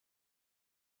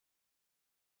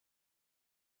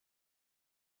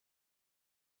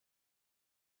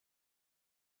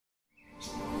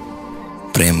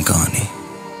प्रेम कहानी,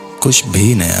 कुछ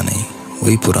भी नया नहीं,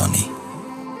 वही पुरानी।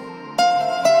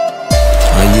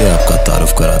 आइए आपका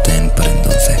तारुफ कराते हैं इन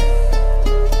परिंदों से।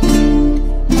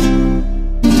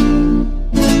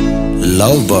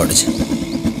 लव बर्ड्स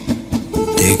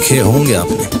देखे होंगे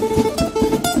आपने,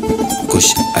 कुछ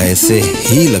ऐसे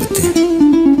ही लगते हैं।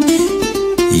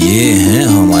 ये हैं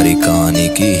हमारी कहानी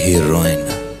की हीरोइन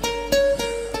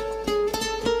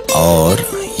और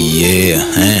ये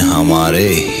हैं हमारे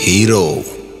हीरो।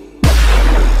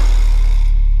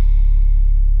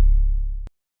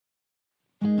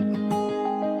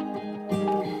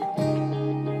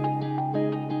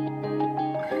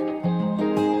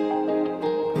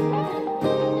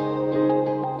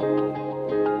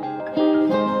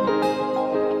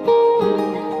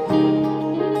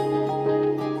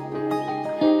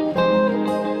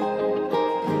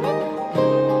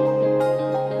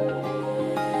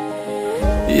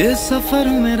 ये सफर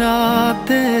मेरा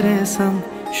तेरे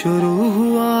संग शुरू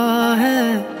हुआ है,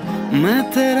 मैं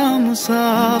तेरा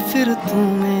मुसाफिर तू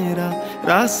मेरा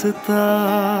रास्ता।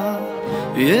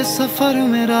 ये सफर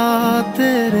मेरा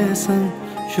तेरे संग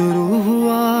शुरू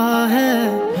हुआ है,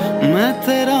 मैं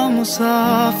तेरा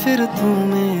मुसाफिर तू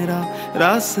मेरा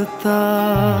रास्ता।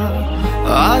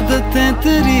 आदतें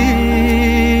तेरी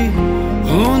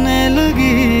होने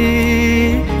लगी,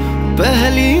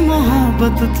 पहली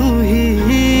मोहब्बत तू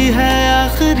ही है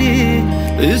आखिरी।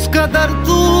 इस कदर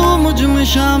तू मुझ में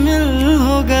शामिल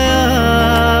हो गया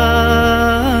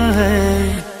है,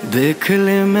 देख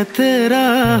ले मैं तेरा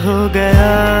हो गया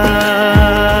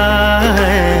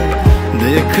है,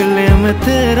 देख ले मैं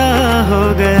तेरा हो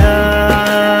गया।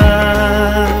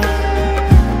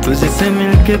 तुझसे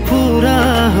मिलके पूरा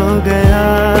हो गया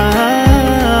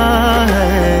है,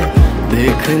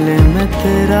 देख ले मैं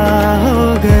तेरा हो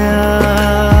गया।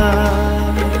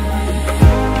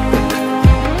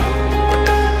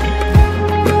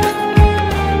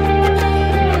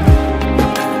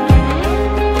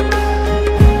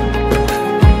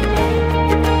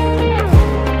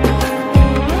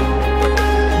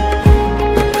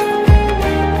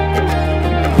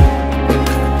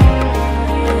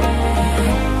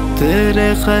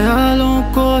 तेरे ख्यालों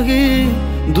को ही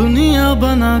दुनिया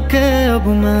बना के अब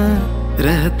मैं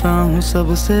रहता हूँ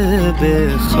सबसे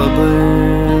बेखबर।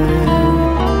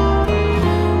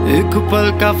 एक पल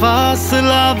का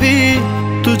फासला भी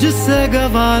तुझसे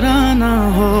गवारा ना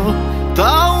हो,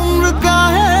 ताउम्र का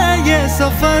है ये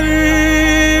सफर।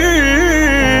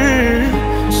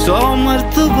 100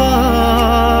 मर्तबा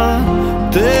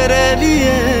तेरे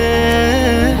लिए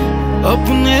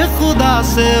अपने खुदा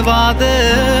से वादे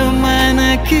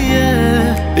मैंने किए,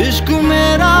 इश्क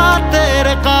मेरा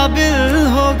तेरे काबिल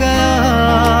हो गया।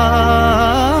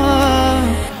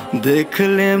 देख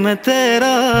ले मैं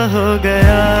तेरा हो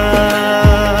गया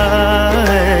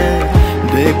है,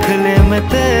 देख ले मैं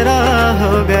तेरा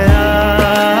हो गया।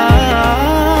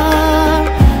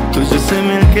 तुझसे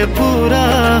मिलके पूरा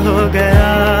हो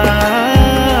गया,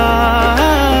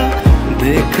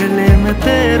 देख ले मैं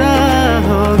तेरा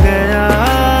हो गया।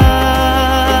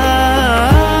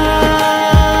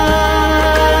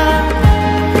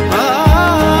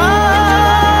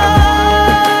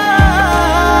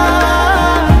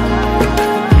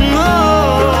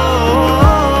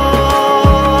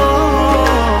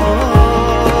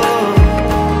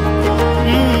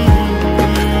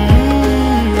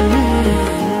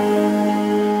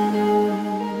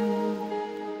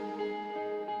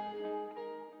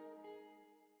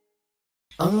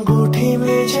 अंगूठी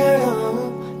में जड़ाऊं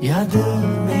या दिल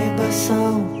में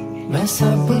बसाऊं, मैं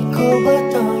सबको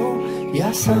बताऊं या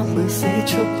सबसे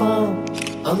छुपाऊं।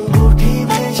 अंगूठी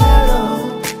में जड़ाऊं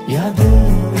या दिल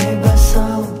में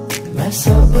बसाऊं, मैं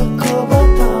सबको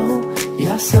बताऊं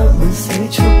या सबसे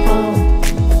छुपाऊं।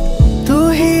 तू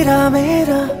हीरा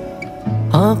मेरा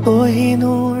आंखों ही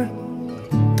नूर,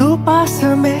 तू पास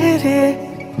मेरे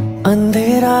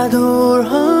अंधेरा दूर।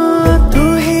 हाँ तू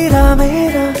हीरा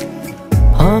मेरा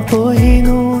आंखों ही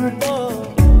नूर,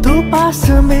 तू पास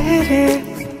मेरे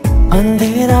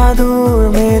अंधेरा दूर।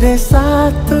 मेरे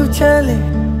साथ तू चले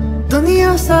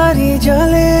दुनिया सारी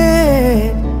जले,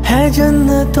 है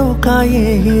जन्नतों का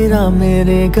ये हीरा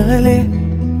मेरे गले।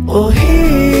 ओ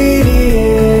हीरे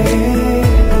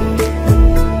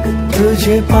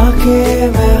तुझे पाके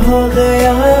मैं हो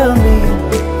गया अमीर।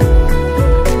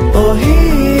 ओ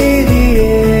हीरे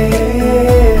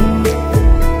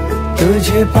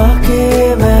तुझे पाके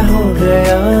मैं हो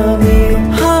गया अमीर।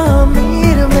 हाँ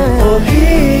अमीर मैं। ओ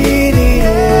हीरे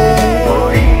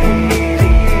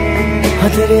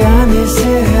तेरे आने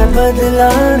से है बदला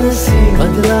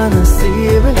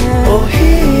नसीब है। ओ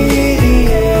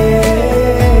हीरे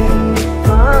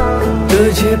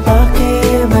तुझे पाके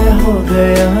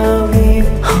गया अमीर,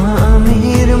 हाँ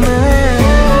अमीर मैं।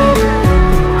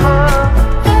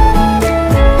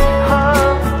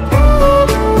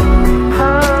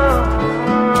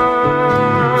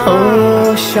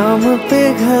 ओ शाम पे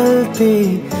घलती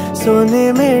सोने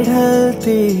में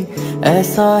ढलती,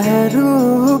 ऐसा है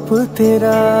रूप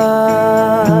तेरा।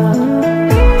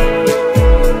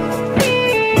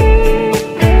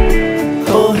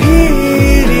 ओ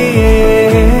हीरिए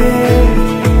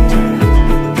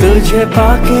तुझे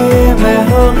पाके मैं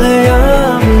हो गया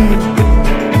अमीर।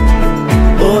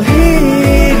 ओ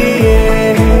हीरिए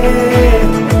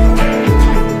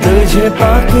तुझे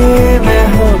पाके मैं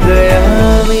हो गया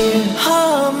अमीर, हाँ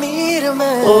अमीर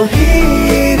मैं। ओ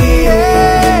हीरिए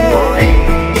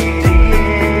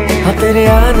हाँ तेरे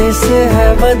आने से है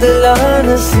बदला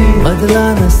नसीब, बदला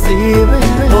नसीब।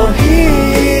 ओ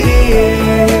हीरिए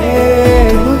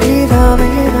तू हीरा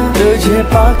मेरा, तुझे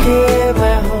पाके